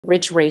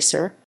Ridge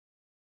Racer.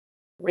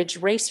 Ridge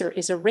Racer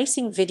is a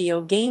racing video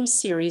game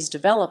series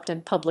developed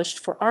and published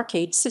for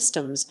arcade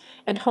systems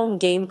and home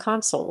game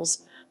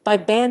consoles by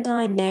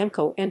Bandai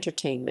Namco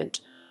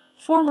Entertainment,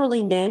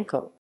 formerly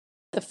Namco.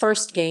 The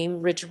first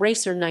game, Ridge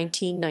Racer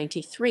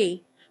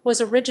 1993,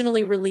 was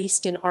originally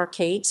released in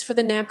arcades for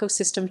the Namco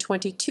System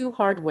 22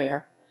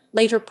 hardware,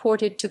 later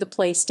ported to the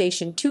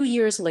PlayStation 2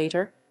 years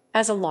later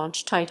as a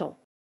launch title.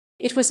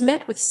 It was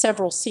met with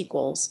several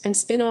sequels and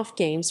spin-off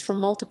games for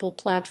multiple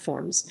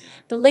platforms,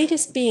 the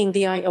latest being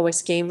the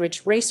iOS game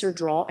Ridge Racer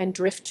Draw and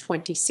Drift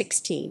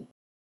 2016.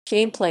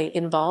 Gameplay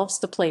involves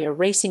the player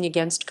racing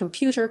against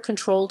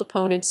computer-controlled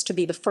opponents to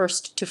be the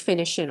first to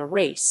finish in a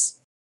race.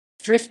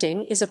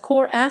 Drifting is a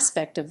core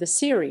aspect of the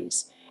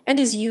series and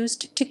is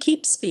used to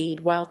keep speed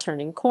while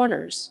turning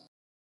corners.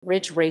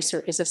 Ridge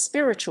Racer is a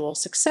spiritual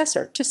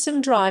successor to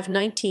SimDrive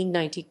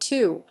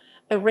 1992,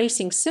 a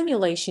racing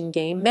simulation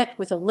game met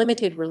with a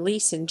limited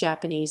release in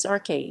Japanese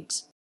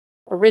arcades.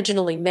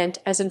 Originally meant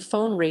as a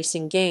phone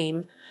racing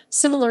game,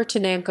 similar to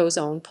Namco's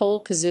own Pole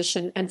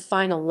Position and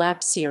Final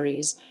Lap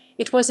series,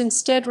 it was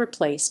instead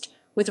replaced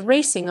with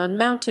racing on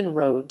mountain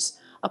roads,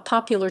 a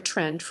popular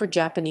trend for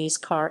Japanese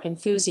car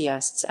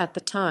enthusiasts at the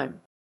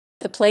time.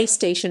 The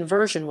PlayStation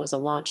version was a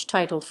launch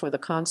title for the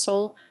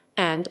console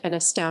and an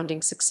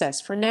astounding success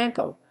for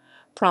Namco,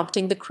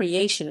 prompting the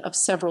creation of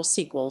several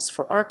sequels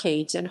for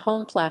arcades and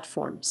home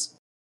platforms.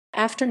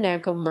 After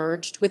Namco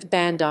merged with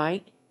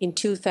Bandai in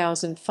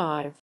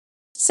 2005,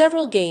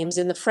 several games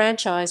in the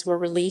franchise were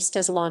released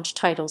as launch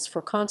titles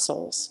for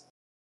consoles.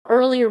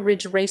 Earlier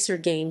Ridge Racer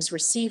games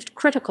received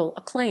critical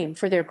acclaim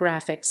for their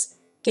graphics,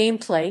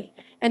 gameplay,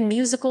 and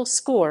musical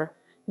score,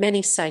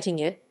 many citing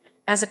it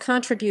as a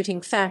contributing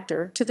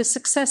factor to the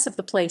success of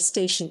the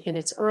PlayStation in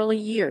its early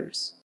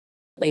years.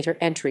 Later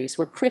entries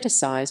were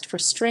criticized for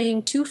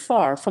straying too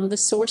far from the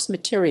source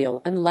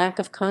material and lack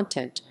of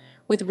content,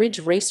 with Ridge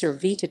Racer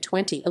Vita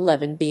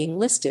 2011 being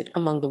listed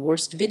among the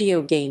worst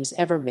video games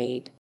ever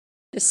made.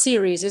 The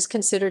series is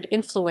considered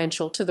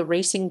influential to the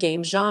racing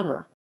game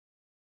genre.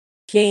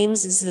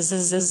 Ridge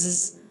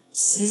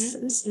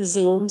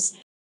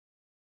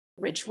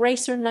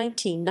Racer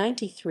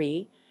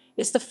 1993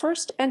 is the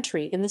first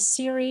entry in the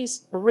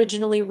series,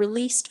 originally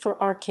released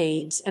for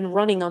arcades and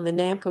running on the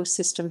Namco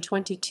System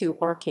 22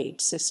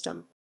 arcade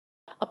system.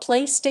 A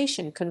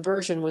PlayStation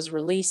conversion was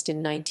released in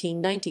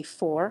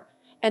 1994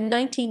 and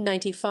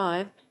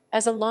 1995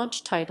 as a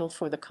launch title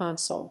for the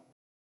console.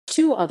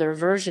 Two other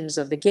versions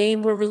of the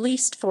game were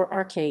released for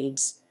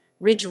arcades: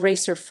 Ridge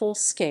Racer Full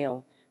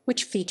Scale,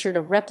 which featured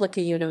a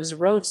replica Uno's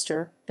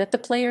Roadster that the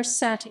player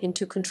sat in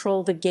to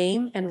control the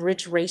game, and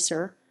Ridge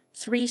Racer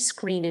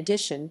 3-Screen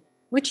Edition,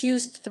 which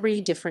used 3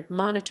 different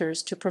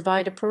monitors to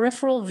provide a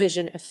peripheral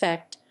vision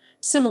effect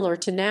similar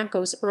to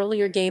Namco's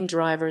earlier game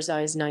Driver's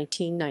Eyes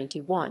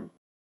 1991.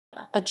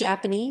 A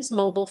Japanese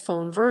mobile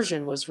phone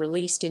version was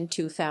released in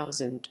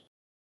 2000.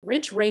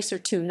 Ridge Racer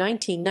 2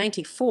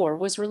 1994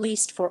 was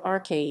released for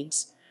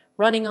arcades,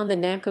 running on the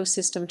Namco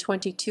System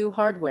 22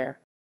 hardware.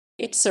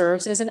 It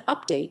serves as an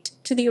update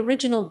to the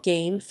original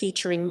game,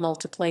 featuring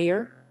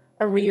multiplayer,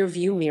 a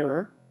rear-view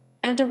mirror,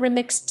 and a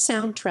remixed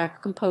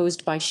soundtrack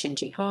composed by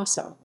Shinji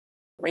Hasso.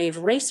 Rave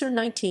Racer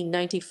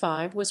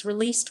 1995 was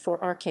released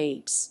for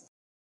arcades.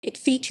 It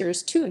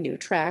features 2 new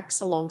tracks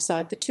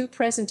alongside the 2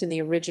 present in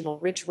the original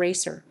Ridge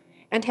Racer,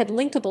 and had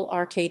linkable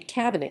arcade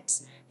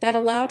cabinets that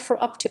allowed for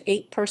up to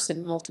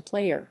 8-person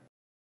multiplayer.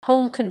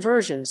 Home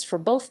conversions for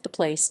both the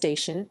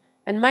PlayStation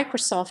and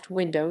Microsoft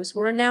Windows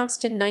were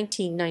announced in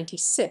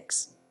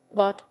 1996,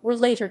 but were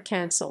later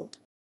cancelled.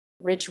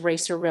 Ridge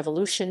Racer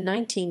Revolution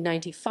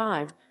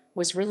 1995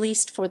 was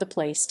released for the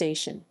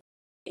PlayStation.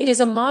 It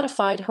is a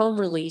modified home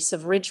release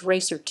of Ridge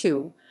Racer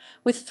 2,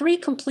 with 3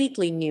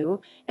 completely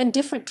new and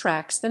different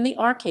tracks than the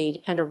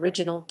arcade and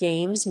original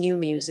games, new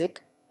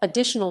music,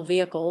 additional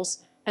vehicles,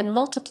 and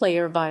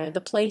multiplayer via the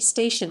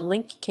PlayStation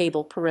Link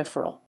cable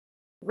peripheral.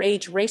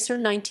 Ridge Racer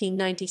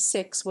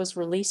 1996 was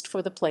released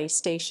for the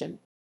PlayStation.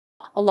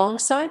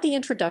 Alongside the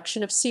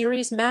introduction of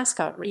series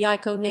mascot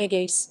Ryoko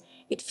Negase,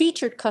 it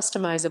featured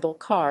customizable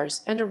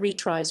cars and a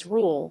retries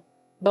rule,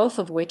 both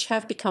of which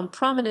have become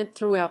prominent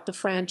throughout the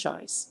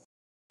franchise.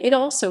 It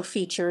also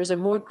features a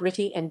more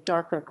gritty and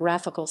darker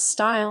graphical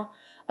style,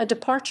 a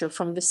departure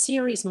from the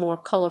series' more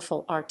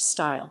colorful art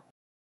style.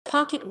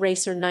 Pocket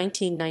Racer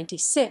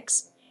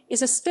 1996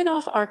 is a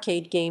spin-off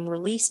arcade game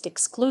released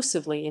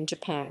exclusively in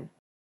Japan.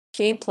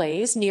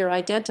 Gameplay is near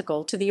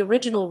identical to the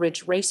original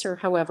Ridge Racer,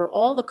 however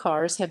all the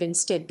cars have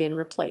instead been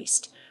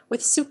replaced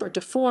with super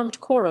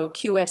deformed Koro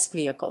QS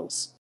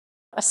vehicles.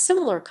 A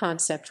similar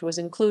concept was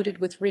included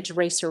with Ridge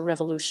Racer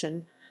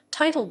Revolution,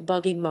 titled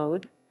Buggy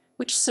Mode,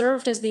 which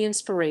served as the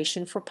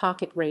inspiration for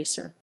Pocket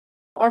Racer.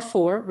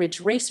 R4 Ridge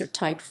Racer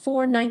Type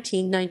 4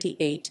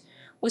 1998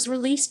 was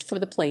released for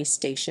the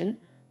PlayStation,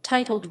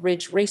 titled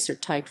Ridge Racer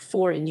Type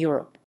 4 in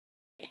Europe.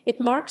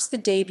 It marks the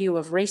debut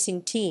of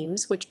racing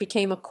teams, which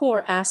became a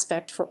core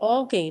aspect for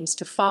all games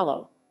to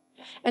follow,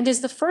 and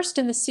is the first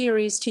in the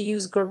series to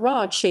use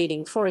garage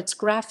shading for its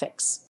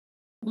graphics.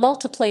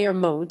 Multiplayer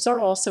modes are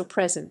also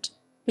present,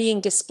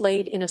 being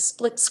displayed in a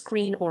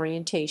split-screen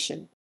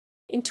orientation.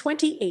 In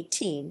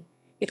 2018,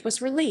 it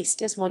was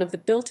released as one of the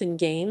built-in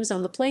games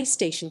on the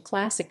PlayStation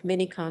Classic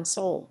mini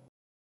console.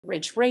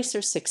 Ridge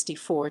Racer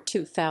 64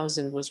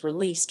 2000 was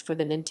released for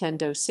the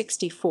Nintendo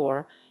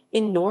 64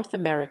 in North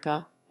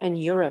America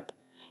and Europe.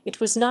 It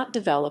was not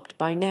developed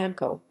by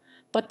Namco,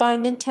 but by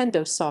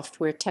Nintendo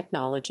Software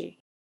Technology.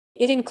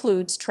 It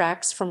includes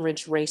tracks from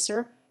Ridge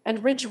Racer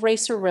and Ridge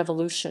Racer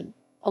Revolution,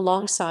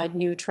 alongside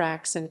new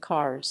tracks and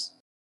cars.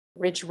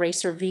 Ridge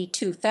Racer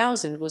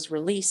V2000 was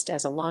released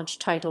as a launch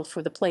title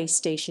for the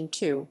PlayStation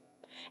 2.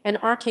 An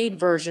arcade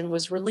version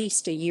was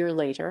released a year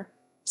later,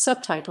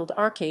 subtitled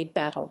Arcade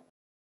Battle.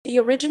 The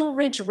original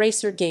Ridge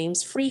Racer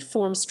game's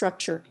free-form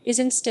structure is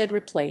instead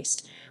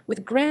replaced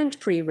with Grand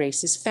Prix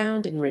races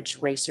found in Ridge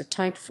Racer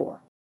Type 4.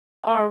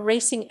 R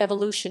Racing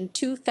Evolution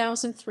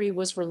 2003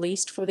 was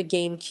released for the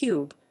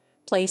GameCube,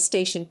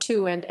 PlayStation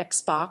 2 and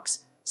Xbox,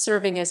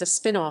 serving as a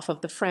spin-off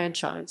of the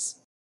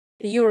franchise.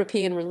 The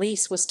European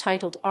release was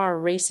titled R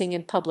Racing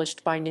and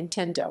published by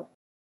Nintendo.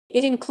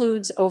 It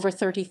includes over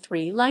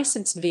 33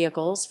 licensed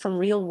vehicles from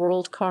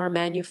real-world car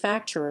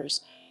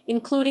manufacturers,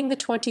 including the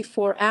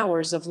 24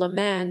 Hours of Le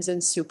Mans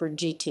and Super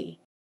GT.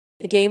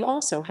 The game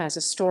also has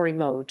a story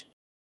mode.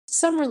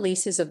 Some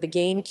releases of the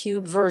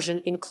GameCube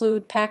version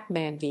include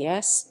Pac-Man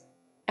vs.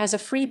 as a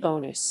free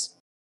bonus.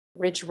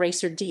 Ridge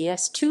Racer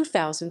DS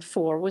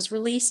 2004 was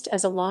released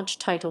as a launch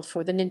title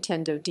for the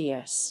Nintendo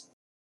DS.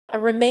 A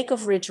remake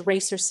of Ridge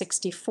Racer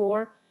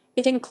 64,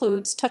 it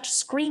includes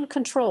touch-screen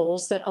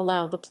controls that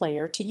allow the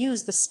player to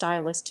use the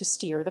stylus to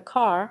steer the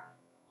car,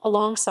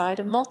 alongside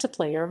a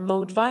multiplayer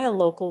mode via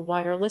local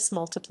wireless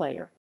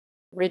multiplayer.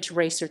 Ridge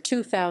Racer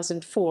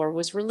 2004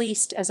 was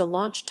released as a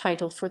launch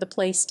title for the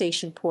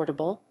PlayStation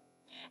Portable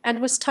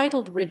and was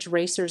titled Ridge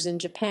Racers in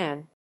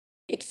Japan.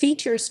 It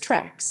features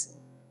tracks,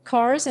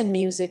 cars, and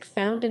music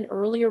found in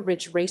earlier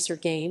Ridge Racer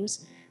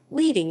games,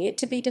 leading it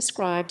to be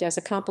described as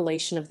a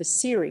compilation of the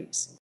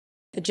series.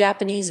 The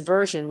Japanese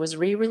version was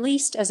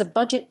re-released as a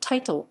budget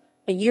title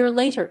a year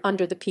later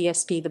under the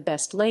PSP The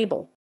Best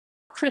label.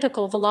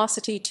 Critical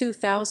Velocity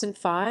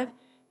 2005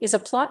 is a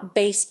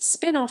plot-based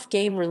spin-off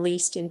game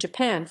released in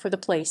Japan for the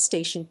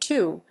PlayStation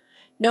 2,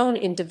 known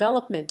in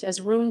development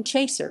as Rune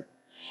Chaser.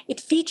 It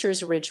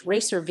features Ridge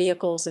Racer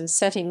vehicles and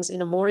settings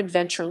in a more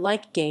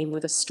adventure-like game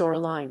with a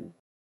storyline.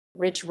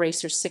 Ridge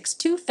Racer 6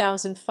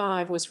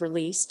 2005 was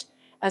released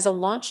as a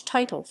launch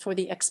title for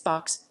the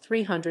Xbox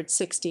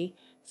 360,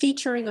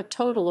 featuring a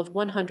total of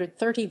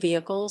 130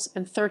 vehicles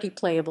and 30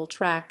 playable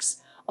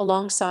tracks,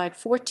 alongside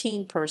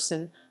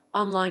 14-person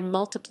online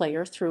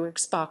multiplayer through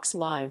Xbox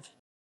Live.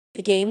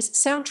 The game's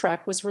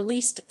soundtrack was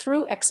released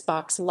through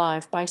Xbox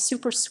Live by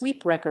Super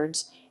Sweep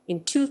Records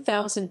in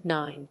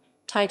 2009,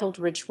 titled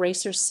Ridge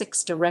Racer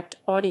 6 Direct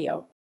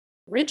Audio.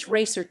 Ridge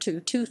Racer 2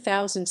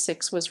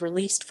 2006 was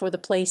released for the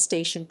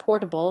PlayStation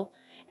Portable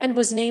and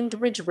was named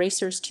Ridge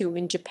Racers 2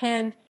 in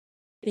Japan.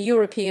 The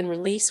European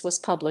release was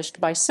published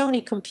by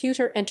Sony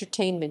Computer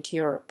Entertainment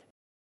Europe.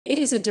 It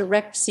is a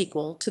direct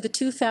sequel to the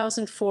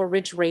 2004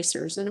 Ridge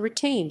Racers and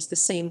retains the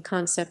same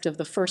concept of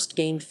the first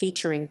game,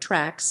 featuring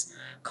tracks,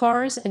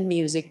 cars, and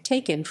music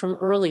taken from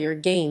earlier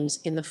games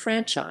in the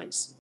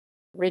franchise.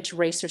 Ridge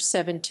Racer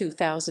 7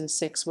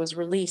 2006 was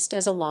released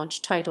as a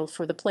launch title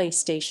for the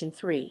PlayStation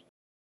 3.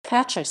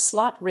 Patch-A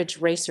Slot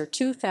Ridge Racer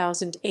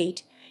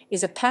 2008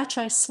 is a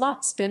Patch-A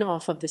Slot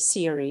spin-off of the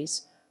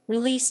series,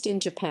 released in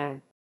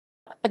Japan.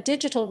 A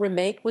digital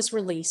remake was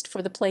released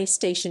for the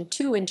PlayStation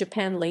 2 in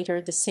Japan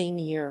later the same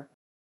year.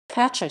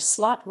 Patch-A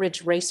Slot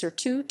Ridge Racer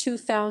 2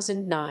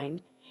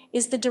 2009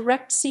 is the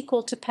direct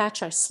sequel to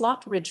Patch-A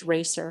Slot Ridge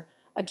Racer,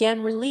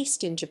 again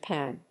released in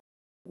Japan.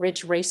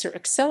 Ridge Racer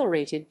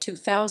Accelerated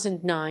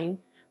 2009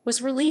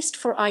 was released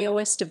for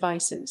iOS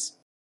devices.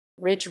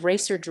 Ridge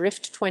Racer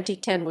Drift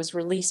 2010 was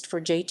released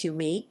for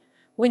J2Me,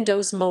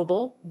 Windows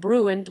Mobile,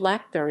 Brew, and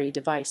BlackBerry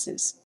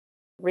devices.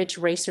 Ridge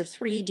Racer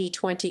 3D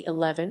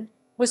 2011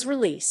 was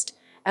released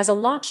as a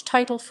launch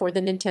title for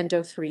the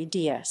Nintendo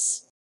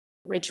 3DS.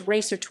 Ridge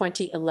Racer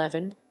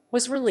 2011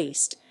 was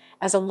released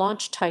as a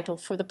launch title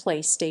for the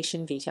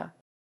PlayStation Vita.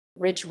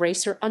 Ridge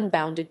Racer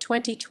Unbounded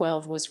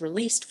 2012 was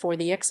released for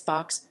the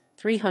Xbox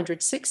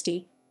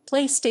 360,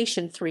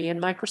 PlayStation 3,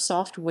 and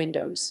Microsoft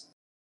Windows.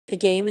 The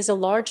game is a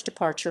large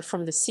departure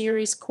from the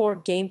series' core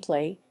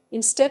gameplay,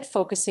 instead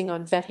focusing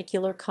on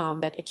vehicular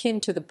combat akin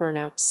to the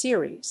Burnout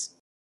series.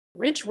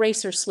 Ridge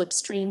Racer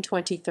Slipstream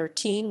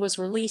 2013 was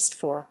released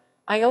for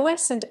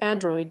iOS and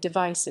Android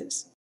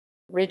devices.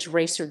 Ridge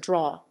Racer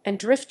Draw and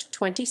Drift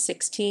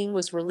 2016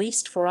 was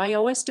released for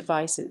iOS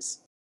devices.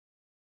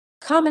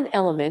 Common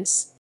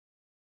elements.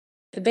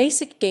 The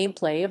basic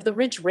gameplay of the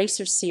Ridge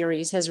Racer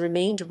series has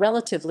remained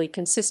relatively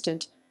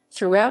consistent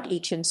throughout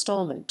each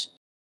installment.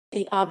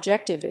 The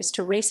objective is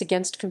to race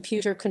against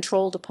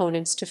computer-controlled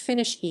opponents to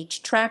finish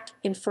each track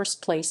in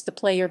first place. The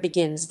player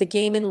begins the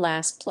game in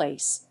last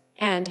place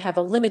and have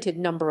a limited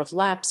number of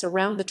laps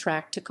around the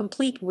track to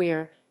complete,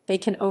 where they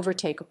can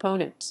overtake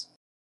opponents.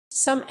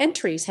 Some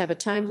entries have a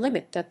time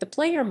limit that the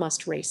player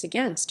must race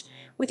against,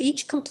 with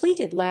each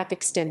completed lap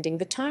extending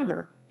the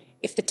timer.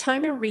 If the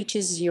timer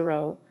reaches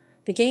 0,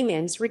 the game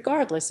ends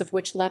regardless of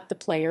which lap the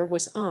player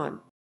was on.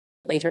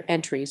 Later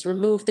entries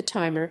remove the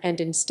timer and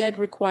instead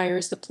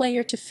requires the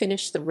player to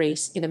finish the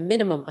race in a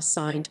minimum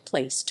assigned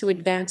place to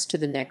advance to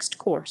the next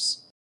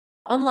course.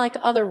 Unlike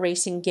other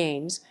racing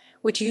games,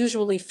 which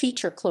usually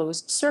feature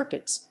closed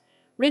circuits,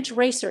 Ridge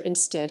Racer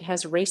instead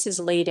has races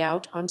laid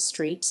out on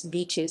streets,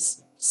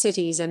 beaches,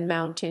 cities, and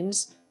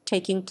mountains,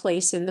 taking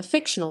place in the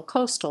fictional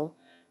coastal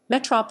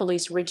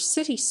Metropolis Ridge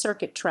City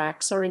circuit.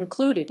 Tracks are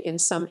included in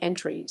some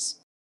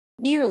entries.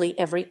 Nearly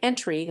every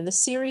entry in the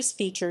series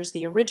features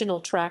the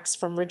original tracks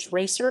from Ridge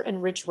Racer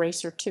and Ridge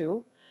Racer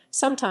 2,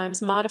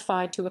 sometimes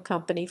modified to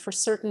accompany for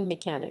certain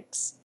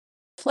mechanics.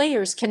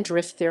 Players can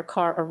drift their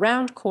car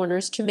around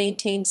corners to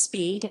maintain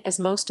speed, as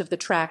most of the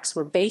tracks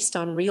were based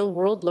on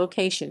real-world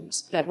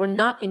locations that were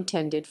not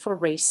intended for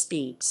race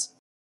speeds.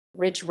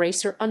 Ridge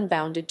Racer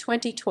Unbounded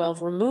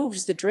 2012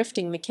 removes the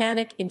drifting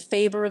mechanic in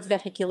favor of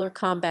vehicular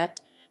combat,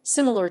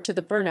 similar to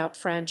the Burnout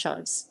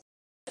franchise.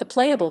 The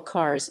playable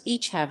cars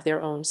each have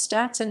their own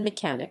stats and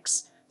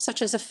mechanics,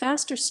 such as a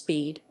faster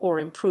speed or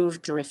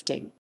improved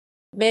drifting.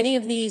 Many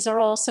of these are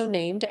also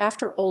named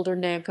after older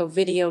Namco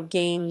video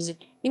games,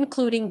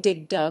 including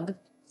Dig Dug,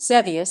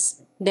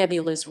 Xevious,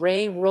 Nebula's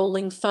Ray,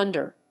 Rolling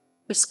Thunder,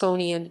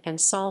 Visconian, and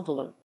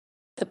Solvaloo.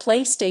 The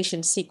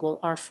PlayStation sequel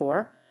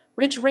R4,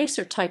 Ridge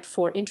Racer Type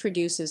 4,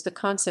 introduces the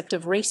concept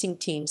of racing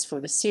teams for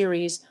the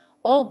series,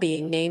 all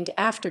being named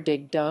after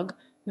Dig Dug,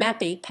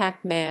 Mappy,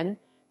 Pac-Man,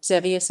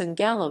 Xevious, and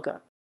Galaga.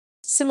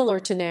 Similar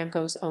to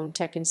Namco's own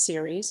Tekken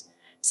series,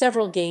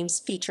 several games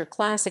feature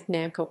classic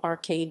Namco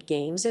arcade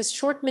games as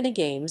short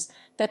minigames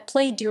that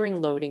play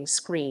during loading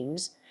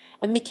screens,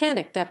 a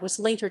mechanic that was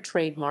later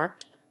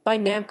trademarked by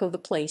Namco. The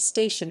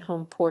PlayStation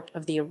home port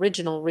of the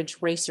original Ridge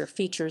Racer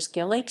features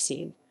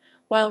Galaxian,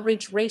 while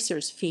Ridge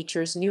Racers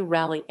features New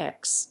Rally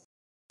X.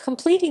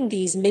 Completing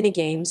these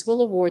minigames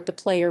will award the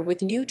player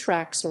with new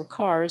tracks or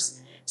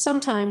cars,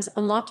 sometimes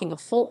unlocking a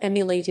full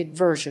emulated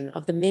version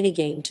of the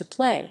minigame to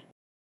play.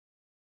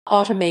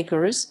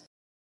 Automakers.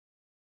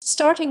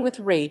 Starting with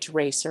Ridge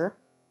Racer,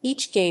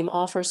 each game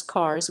offers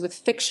cars with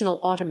fictional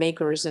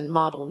automakers and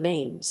model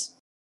names.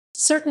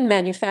 Certain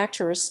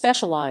manufacturers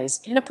specialize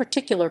in a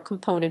particular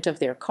component of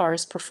their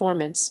car's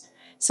performance,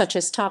 such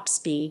as top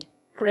speed,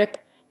 grip,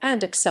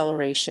 and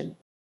acceleration.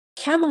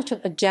 Kamoto,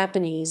 a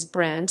Japanese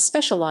brand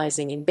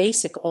specializing in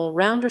basic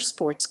all-rounder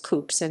sports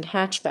coupes and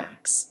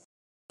hatchbacks.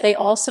 They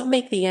also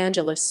make the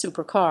Angeles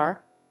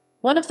supercar,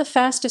 one of the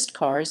fastest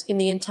cars in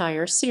the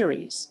entire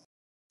series.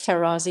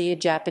 Terazi, a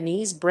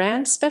Japanese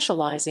brand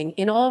specializing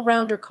in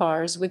all-rounder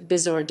cars with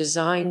bizarre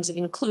designs,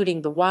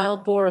 including the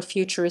Wild Boar, a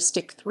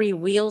futuristic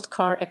three-wheeled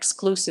car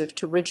exclusive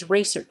to Ridge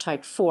Racer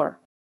Type 4.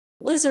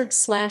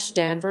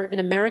 Lizard/Danver, an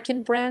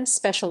American brand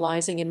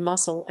specializing in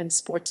muscle and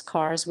sports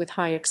cars with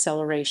high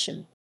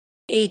acceleration.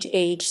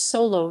 Age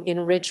Solo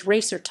in Ridge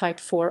Racer Type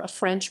 4, a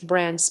French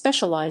brand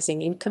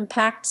specializing in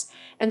compacts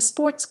and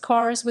sports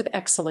cars with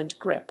excellent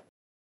grip.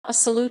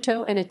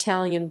 Assoluto, an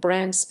Italian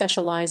brand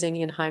specializing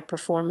in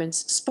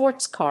high-performance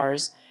sports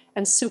cars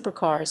and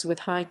supercars with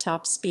high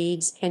top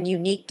speeds and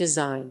unique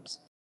designs.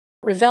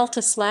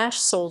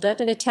 Rivelta/Soldat,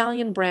 an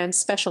Italian brand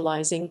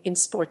specializing in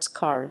sports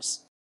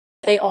cars.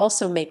 They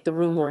also make the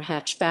Rumor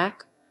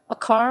hatchback, a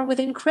car with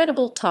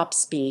incredible top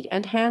speed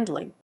and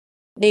handling.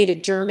 Nate, a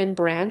German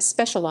brand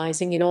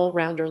specializing in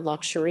all-rounder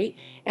luxury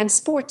and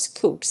sports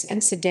coupes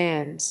and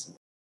sedans.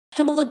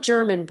 Himmel, a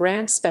German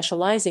brand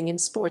specializing in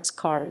sports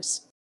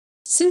cars.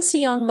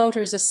 Sinseong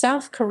Motors, a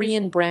South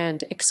Korean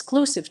brand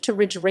exclusive to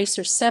Ridge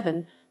Racer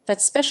 7 that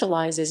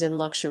specializes in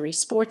luxury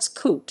sports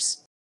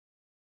coupes.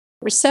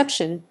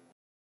 Reception.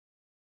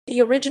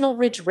 The original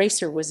Ridge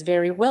Racer was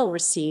very well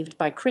received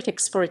by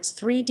critics for its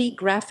 3D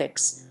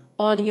graphics,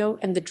 audio,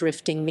 and the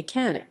drifting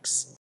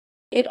mechanics.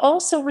 It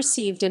also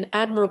received an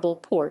admirable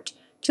port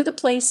to the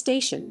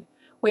PlayStation,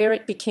 where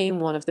it became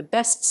one of the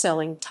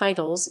best-selling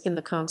titles in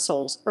the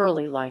console's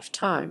early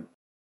lifetime.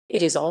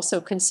 It is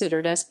also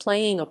considered as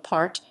playing a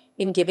part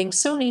in giving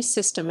Sony's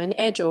system an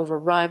edge over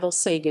rival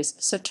Sega's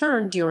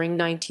Saturn during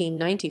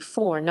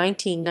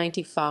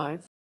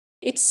 1994-1995.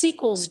 Its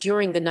sequels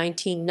during the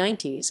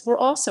 1990s were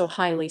also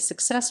highly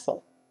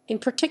successful, in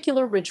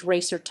particular Ridge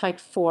Racer Type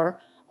 4,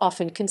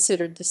 often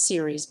considered the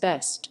series'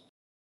 best.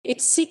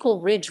 Its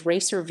sequel Ridge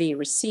Racer V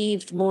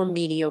received more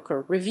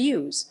mediocre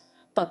reviews,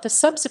 but the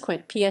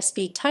subsequent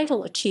PSP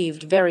title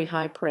achieved very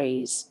high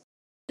praise.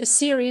 The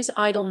series'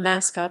 idol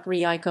mascot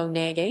Ryoko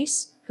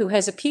Nagase, who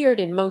has appeared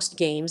in most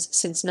games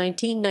since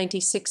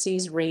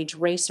 1996's Ridge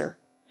Racer,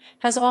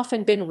 has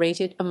often been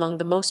rated among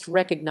the most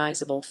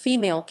recognizable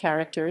female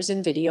characters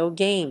in video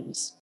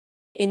games.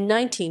 In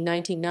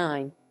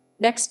 1999,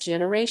 Next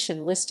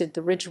Generation listed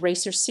the Ridge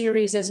Racer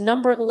series as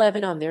number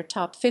 11 on their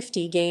top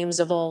 50 games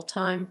of all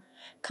time,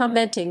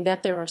 commenting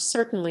that there are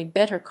certainly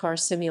better car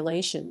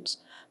simulations,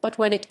 but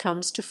when it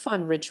comes to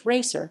fun, Ridge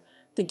Racer,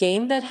 the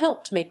game that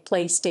helped make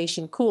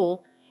PlayStation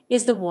cool,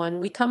 is the one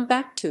we come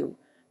back to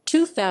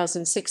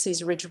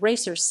 2006's Ridge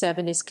Racer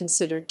 7 is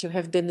considered to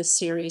have been the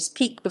series'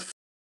 peak before.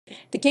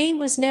 The game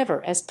was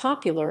never as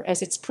popular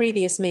as its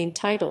previous main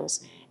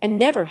titles, and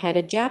never had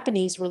a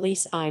Japanese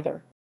release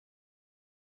either.